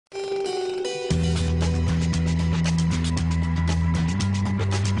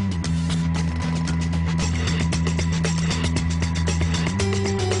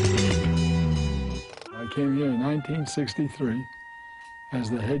1963 as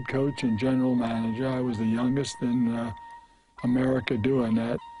the head coach and general manager. I was the youngest in America doing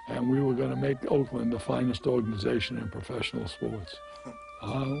that, and we were going to make Oakland the finest organization in professional sports.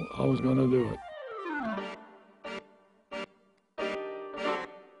 I was going to do it.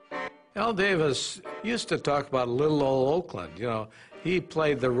 Al Davis used to talk about little old Oakland. You know, he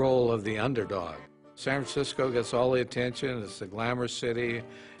played the role of the underdog. San Francisco gets all the attention. It's the glamour city.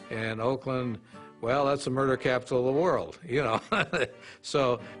 And Oakland, well, that's the murder capital of the world, you know.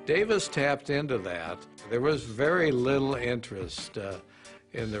 So Davis tapped into that. There was very little interest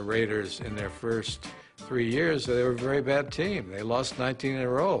in the Raiders in their first 3 years. They were a very bad team. They lost 19 in a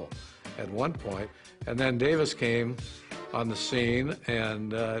row at one point. And then Davis came on the scene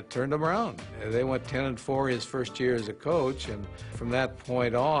and turned them around. They went 10-4 his first year as a coach, and from that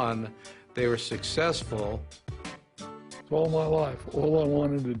point on, they were successful. All my life, all I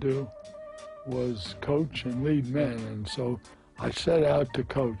wanted to do was coach and lead men, and so I set out to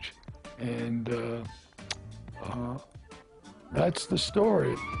coach, and that's the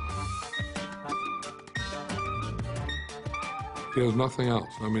story. He has nothing else.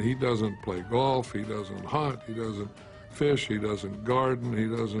 I mean, he doesn't play golf, he doesn't hunt, he doesn't fish, he doesn't garden, he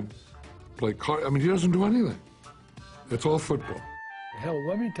doesn't play cards. I mean, he doesn't do anything. It's all football. Hell,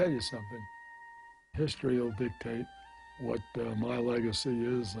 let me tell you something. History will dictate what my legacy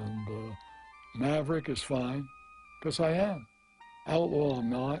is, and Maverick is fine, because I am. Outlaw I'm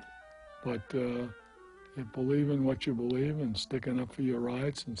not, but you believe in what you believe and sticking up for your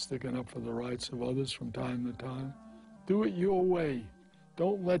rights and sticking up for the rights of others from time to time. Do it your way.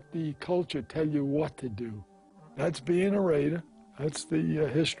 Don't let the culture tell you what to do. That's being a Raider. That's the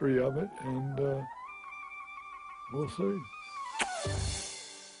history of it, and we'll see.